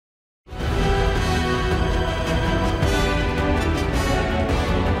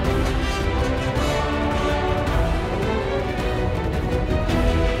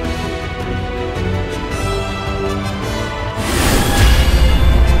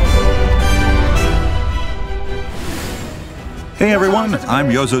Hey everyone, I'm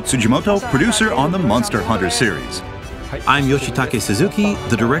Ryozo Tsujimoto, producer on the Monster Hunter series. I'm Yoshitake Suzuki,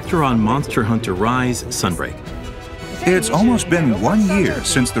 the director on Monster Hunter Rise, Sunbreak. It's almost been 1 year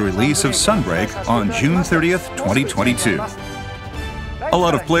since the release of Sunbreak on June 30th, 2022. A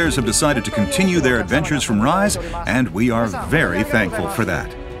lot of players have decided to continue their adventures from Rise, and we are very thankful for that.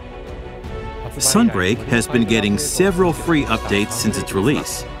 Sunbreak has been getting several free updates since its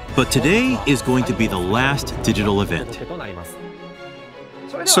release, but today is going to be the last digital event.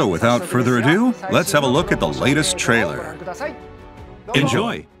 So without further ado, let's have a look at the latest trailer.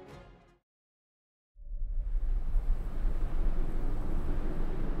 Enjoy!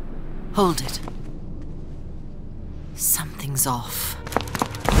 Hold it. Something's off.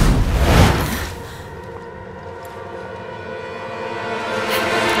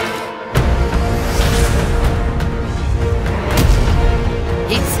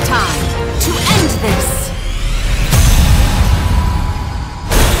 It's time to end this!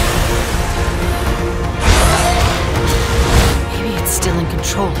 Maybe it's still in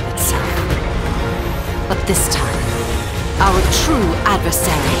control of itself. But this time, our true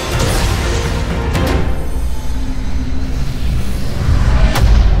adversary.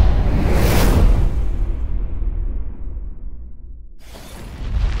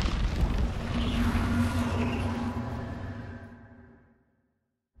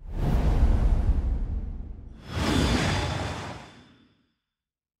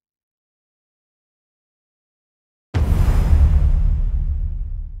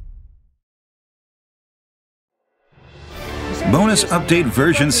 Bonus Update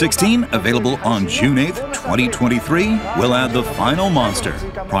version 16, available on June 8th, 2023, will add the final monster,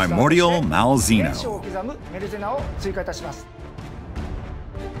 Primordial Malzeno.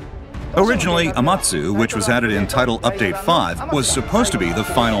 Originally, Amatsu, which was added in Title Update 5, was supposed to be the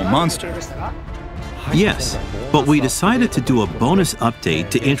final monster. Yes, but we decided to do a bonus update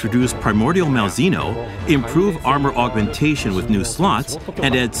to introduce Primordial Malzeno, improve armor augmentation with new slots,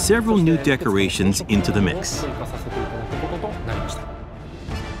 and add several new decorations into the mix.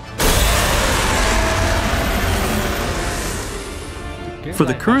 For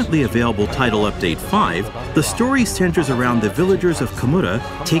the currently available Title Update 5, the story centers around the villagers of Kamura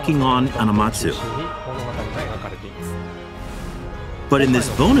taking on an Amatsu. But in this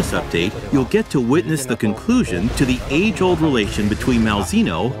bonus update, you'll get to witness the conclusion to the age-old relation between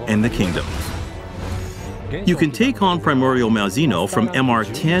Malzeno and the kingdom. You can take on Primordial Malzeno from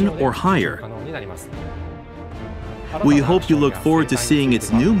MR10 or higher. We hope you look forward to seeing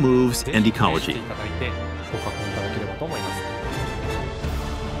its new moves and ecology.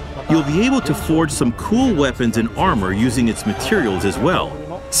 You'll be able to forge some cool weapons and armor using its materials as well,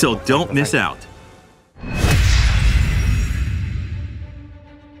 so don't miss out.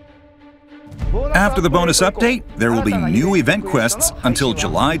 After the bonus update, there will be new event quests until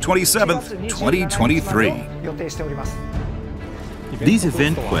July 27th, 2023. These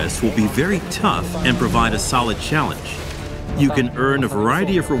event quests will be very tough and provide a solid challenge. You can earn a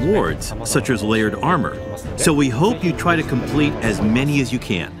variety of rewards, such as layered armor, so we hope you try to complete as many as you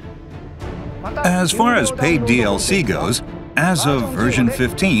can. As far as paid DLC goes, as of version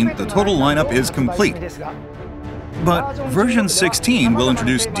 15, the total lineup is complete. But version 16 will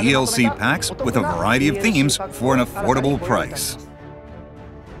introduce DLC packs with a variety of themes for an affordable price.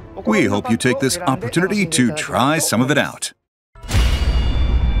 We hope you take this opportunity to try some of it out.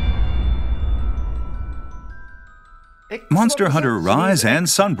 Monster Hunter Rise and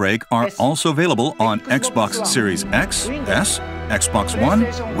Sunbreak are also available on Xbox Series X, S, Xbox One,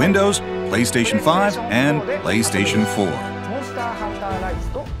 Windows, PlayStation 5, and PlayStation 4.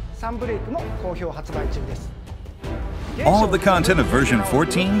 All of the content of version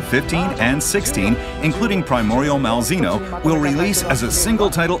 14, 15, and 16, including Primordial Malzeno, will release as a single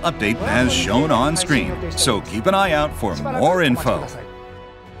title update as shown on screen, so keep an eye out for more info.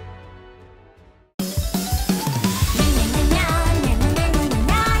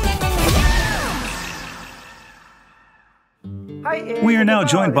 We are now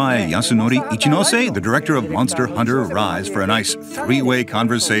joined by Yasunori Ichinose, the director of Monster Hunter Rise, for a nice three-way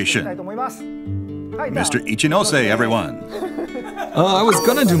conversation. Mr. Ichinose, everyone. I was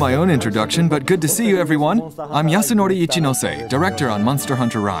gonna do my own introduction, but good to see you, everyone. I'm Yasunori Ichinose, director on Monster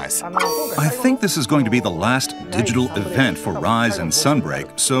Hunter Rise. I think this is going to be the last digital event for Rise and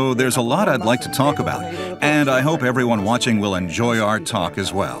Sunbreak, so there's a lot I'd like to talk about, and I hope everyone watching will enjoy our talk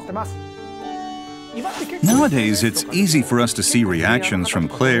as well. Nowadays, it's easy for us to see reactions from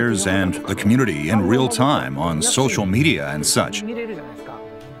players and the community in real time on social media and such.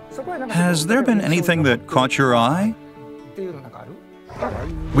 Has there been anything that caught your eye?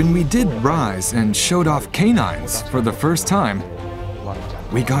 When we did Rise and showed off canines for the first time,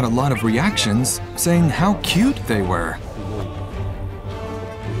 we got a lot of reactions saying how cute they were.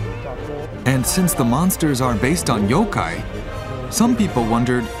 And since the monsters are based on yokai, some people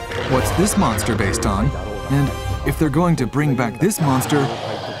wondered, what's this monster based on? And if they're going to bring back this monster,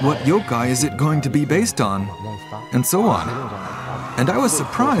 what yokai is it going to be based on? And so on. And I was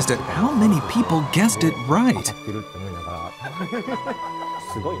surprised at how many people guessed it right.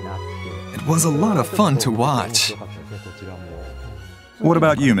 It was a lot of fun to watch. What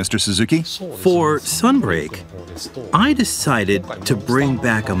about you, Mr. Suzuki? For Sunbreak, I decided to bring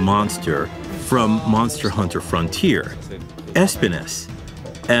back a monster from Monster Hunter Frontier, Espines,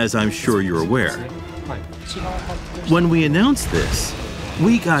 as I'm sure you're aware. When we announced this,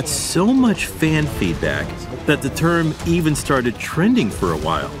 we got so much fan feedback that the term even started trending for a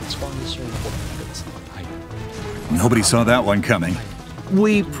while. Nobody saw that one coming.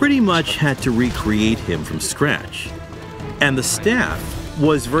 We pretty much had to recreate him from scratch. And the staff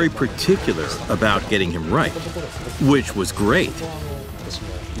was very particular about getting him right, which was great.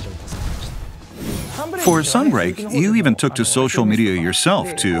 For Sunbreak, you even took to social media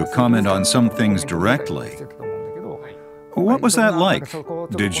yourself to comment on some things directly. What was that like?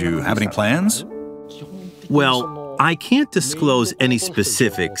 Did you have any plans? Well, I can't disclose any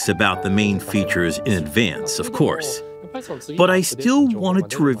specifics about the main features in advance, of course. But I still wanted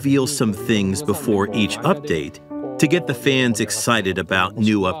to reveal some things before each update to get the fans excited about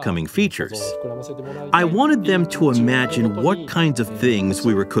new upcoming features. I wanted them to imagine what kinds of things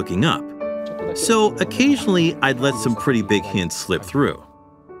we were cooking up. So occasionally I'd let some pretty big hints slip through.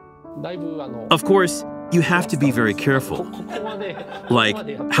 Of course, you have to be very careful. Like,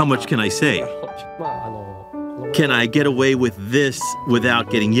 how much can I say? Can I get away with this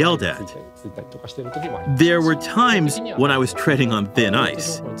without getting yelled at? There were times when I was treading on thin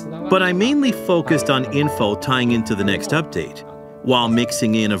ice, but I mainly focused on info tying into the next update, while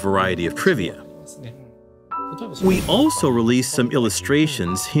mixing in a variety of trivia. We also released some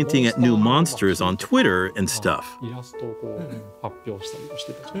illustrations hinting at new monsters on Twitter and stuff.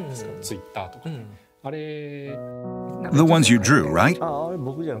 The ones you drew, right?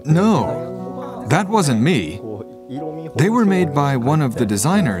 No, that wasn't me. They were made by one of the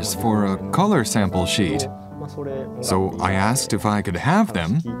designers for a color sample sheet. So I asked if I could have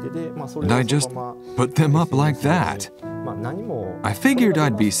them, and I just put them up like that. I figured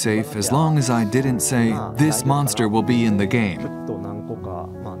I'd be safe as long as I didn't say, this monster will be in the game.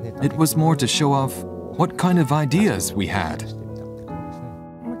 It was more to show off what kind of ideas we had.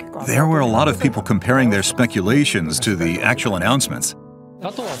 There were a lot of people comparing their speculations to the actual announcements.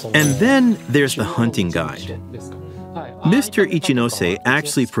 And then there's the hunting guide. Mr. Ichinose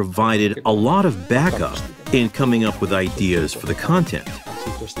actually provided a lot of backup in coming up with ideas for the content.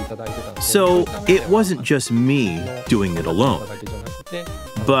 So it wasn't just me doing it alone.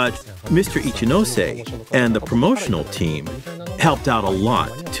 But Mr. Ichinose and the promotional team helped out a lot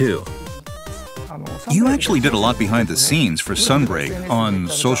too. You actually did a lot behind the scenes for Sunbreak on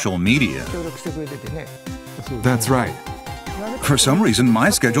social media. That's right. For some reason, my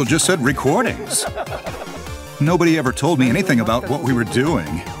schedule just said recordings. Nobody ever told me anything about what we were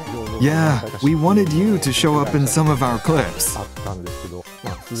doing. Yeah, we wanted you to show up in some of our clips.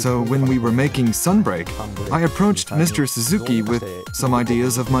 So when we were making Sunbreak, I approached Mr. Suzuki with some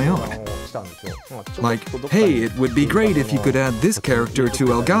ideas of my own. Like, hey, it would be great if you could add this character to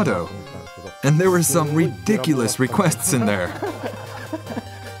Elgato. And there were some ridiculous requests in there.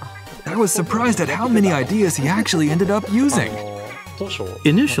 I was surprised at how many ideas he actually ended up using.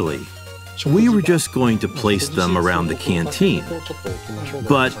 Initially, we were just going to place them around the canteen.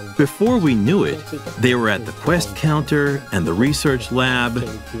 But before we knew it, they were at the quest counter and the research lab.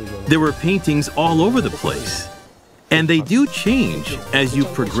 There were paintings all over the place. And they do change as you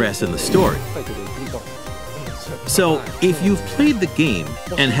progress in the story. So if you've played the game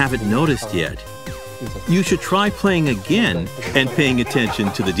and haven't noticed yet, you should try playing again and paying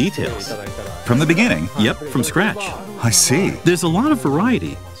attention to the details. From the beginning? Yep, from scratch. I see. There's a lot of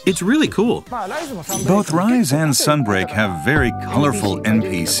variety. It's really cool. Both Rise and Sunbreak have very colorful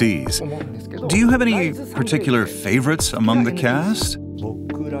NPCs. Do you have any particular favorites among the cast?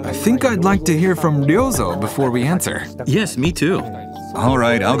 I think I'd like to hear from Ryozo before we answer. Yes, me too. All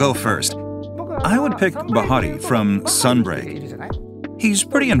right, I'll go first. I would pick Bahari from Sunbreak. He's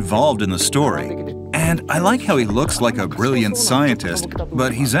pretty involved in the story, and I like how he looks like a brilliant scientist,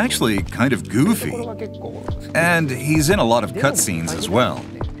 but he's actually kind of goofy. And he's in a lot of cutscenes as well.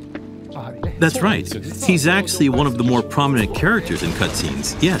 That's right. He's actually one of the more prominent characters in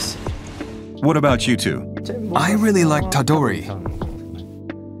cutscenes, yes. What about you two? I really like Tadori.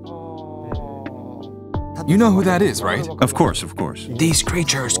 You know who that is, right? Of course, of course. These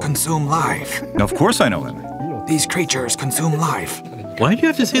creatures consume life. Of course I know him. These creatures consume life. Why'd you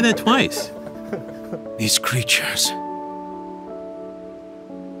have to say that twice? These creatures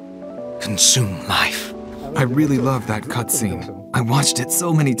consume life. I really love that cutscene. I watched it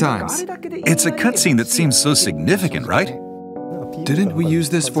so many times. It's a cutscene that seems so significant, right? Didn't we use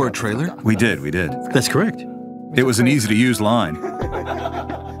this for a trailer? We did. That's correct. It was an easy-to-use line.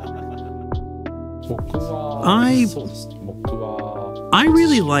 I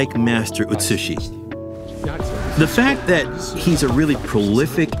really like Master Utsushi. The fact that he's a really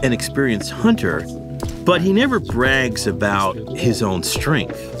prolific and experienced hunter, but he never brags about his own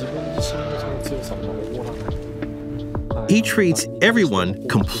strength. He treats everyone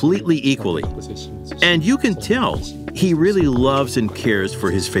completely equally, and you can tell he really loves and cares for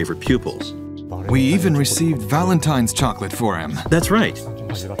his favorite pupils. We even received Valentine's chocolate for him. That's right.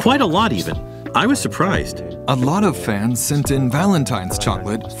 Quite a lot even. I was surprised. A lot of fans sent in Valentine's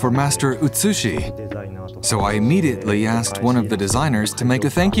chocolate for Master Utsushi. So I immediately asked one of the designers to make a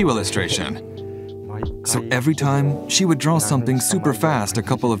thank you illustration. So every time, she would draw something super fast a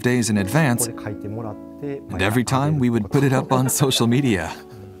couple of days in advance, and every time we would put it up on social media.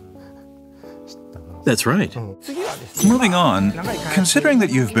 That's right. Moving on, considering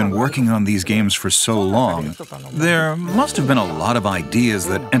that you've been working on these games for so long, there must have been a lot of ideas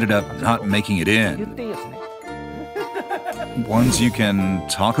that ended up not making it in. Ones you can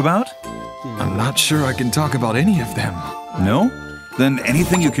talk about? I'm not sure I can talk about any of them. No? Then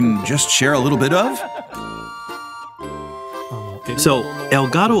anything you can just share a little bit of? So,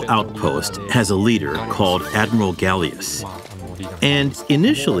 Elgato Outpost has a leader called Admiral Gallius. And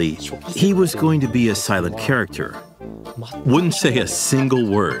initially, he was going to be a silent character. Wouldn't say a single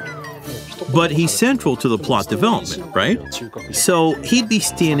word. But he's central to the plot development, right? So he'd be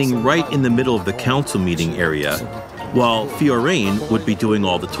standing right in the middle of the council meeting area, while Fiorane would be doing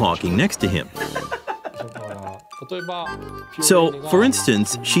all the talking next to him. So, for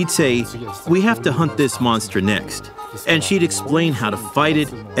instance, she'd say, "We have to hunt this monster next." And she'd explain how to fight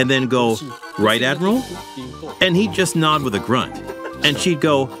it, and then go, "Right, Admiral?" And he'd just nod with a grunt. And she'd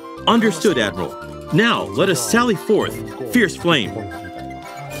go, "Understood, Admiral. Now, let us sally forth, fierce flame."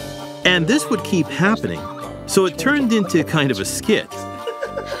 And this would keep happening, so it turned into kind of a skit.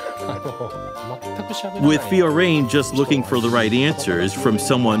 With Fiorane just looking for the right answers from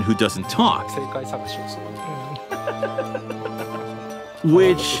someone who doesn't talk.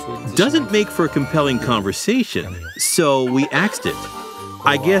 Which doesn't make for a compelling conversation, so we axed it.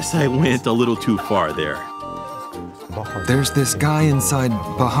 I guess I went a little too far there. There's this guy inside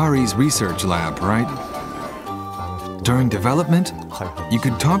Bahari's research lab, right? During development, you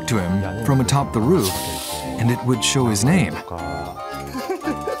could talk to him from atop the roof, and it would show his name.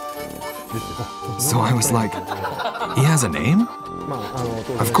 So I was like, he has a name?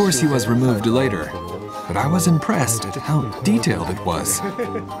 Of course he was removed later, but I was impressed at how detailed it was.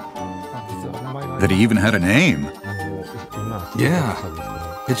 That he even had a name? Yeah.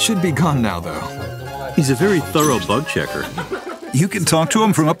 It should be gone now, though. He's a very thorough bug checker. You can talk to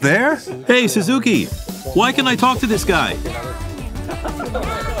him from up there? Hey, Suzuki, why can I talk to this guy?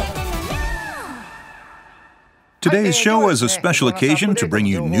 Today's show is a special occasion to bring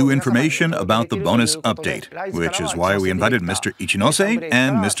you new information about the bonus update, which is why we invited Mr. Ichinose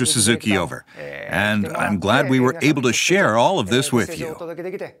and Mr. Suzuki over. And I'm glad we were able to share all of this with you.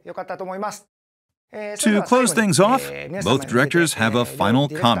 To close things off, both directors have a final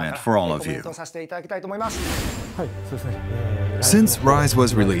comment for all of you. Since Rise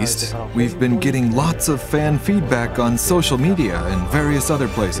was released, we've been getting lots of fan feedback on social media and various other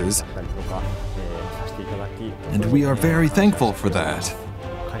places. And we are very thankful for that.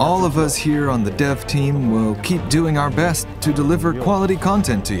 All of us here on the dev team will keep doing our best to deliver quality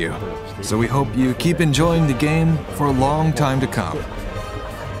content to you. So we hope you keep enjoying the game for a long time to come.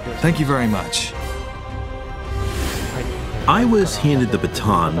 Thank you very much. I was handed the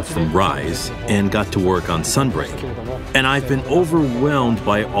baton from Rise and got to work on Sunbreak, and I've been overwhelmed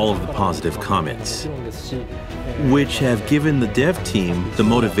by all of the positive comments, which have given the dev team the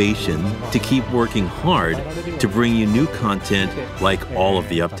motivation to keep working hard to bring you new content like all of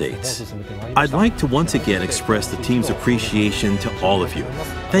the updates. I'd like to once again express the team's appreciation to all of you.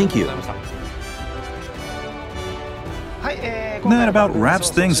 Thank you. That about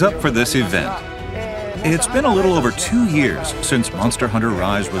wraps things up for this event. It's been a little over 2 years since Monster Hunter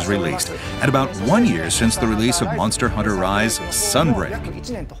Rise was released, and about 1 year since the release of Monster Hunter Rise Sunbreak.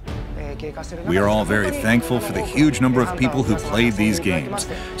 We are all very thankful for the huge number of people who played these games.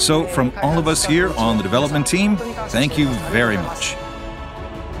 So from all of us here on the development team, thank you very much.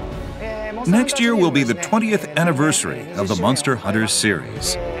 Next year will be the 20th anniversary of the Monster Hunters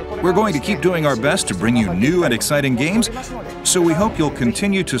series. We're going to keep doing our best to bring you new and exciting games, so we hope you'll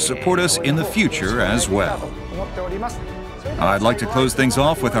continue to support us in the future as well. I'd like to close things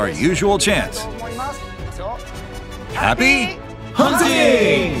off with our usual chant. Happy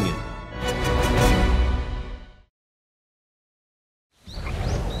hunting!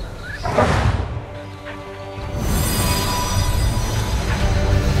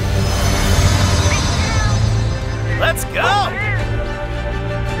 Let's go!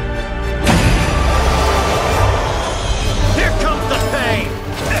 Here comes the pain!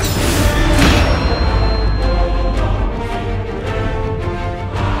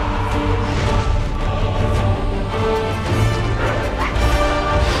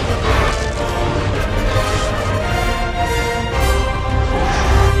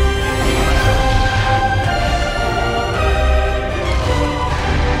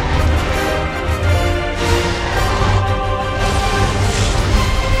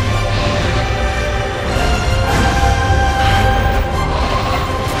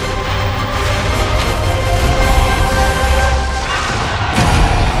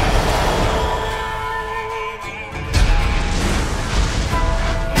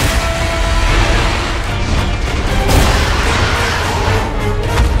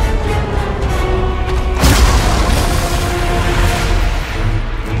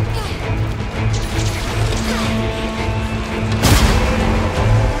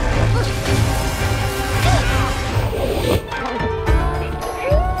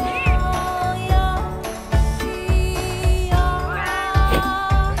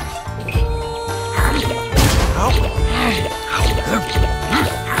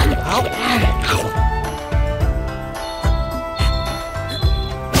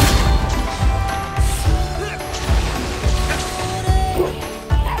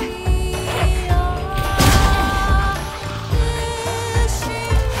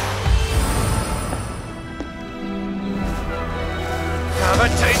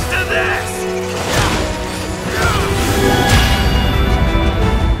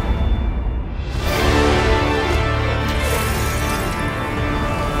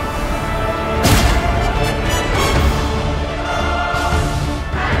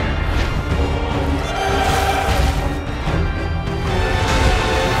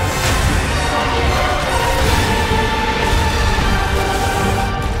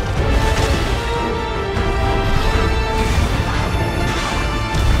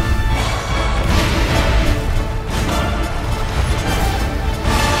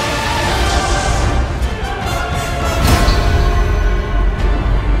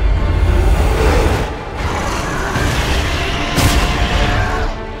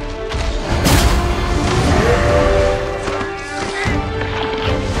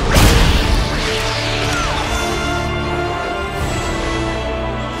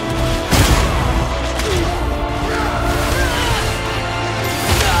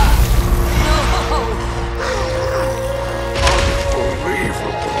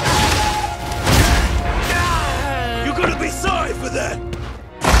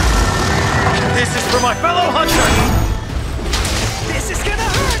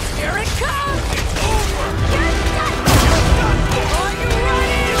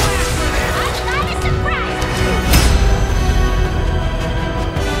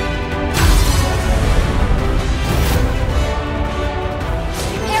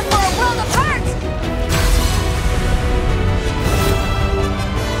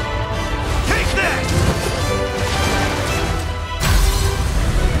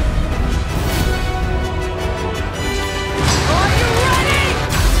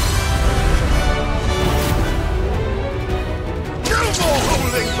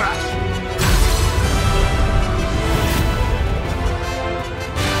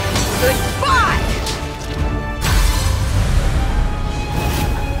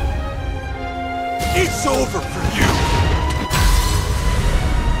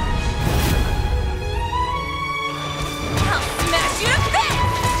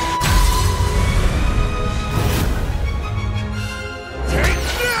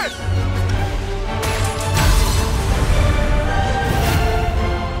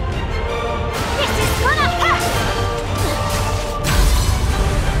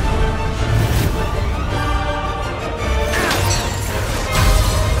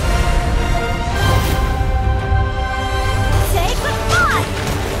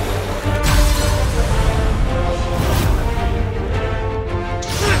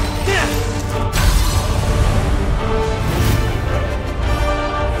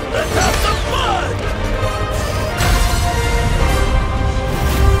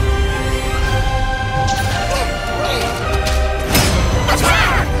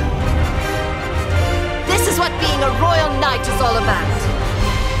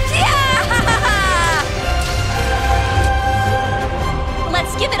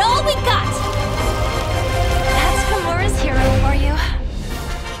 give it all we got! That's Gamura's hero for you.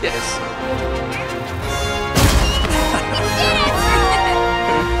 Yes.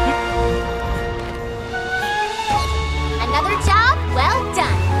 Another job well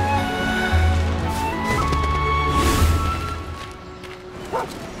done.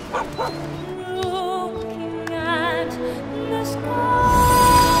 Looking at the sky,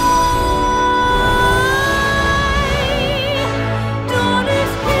 dawn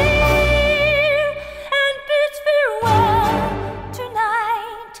is here and bids farewell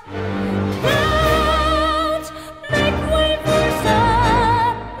tonight. Clouds make way for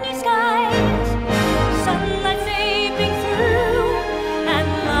sunny skies. Sunlight seeping through and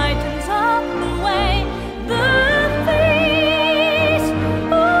lightens up the way. The face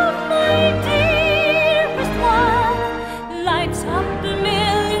of my dearest one lights up a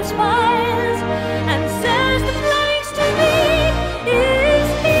million smiles and says the place to be is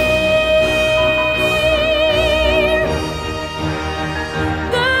here.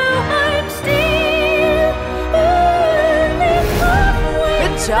 Though I'm still only halfway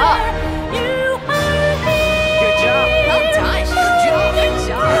Good job. there, you are here. Good job. Well done. Good job. Good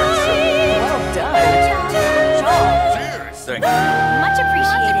job. Well done. Good job. Thank you. Much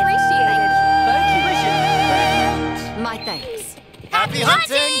appreciated. Appreciated. Thank you. My thanks. Happy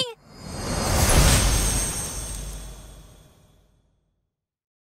hunting!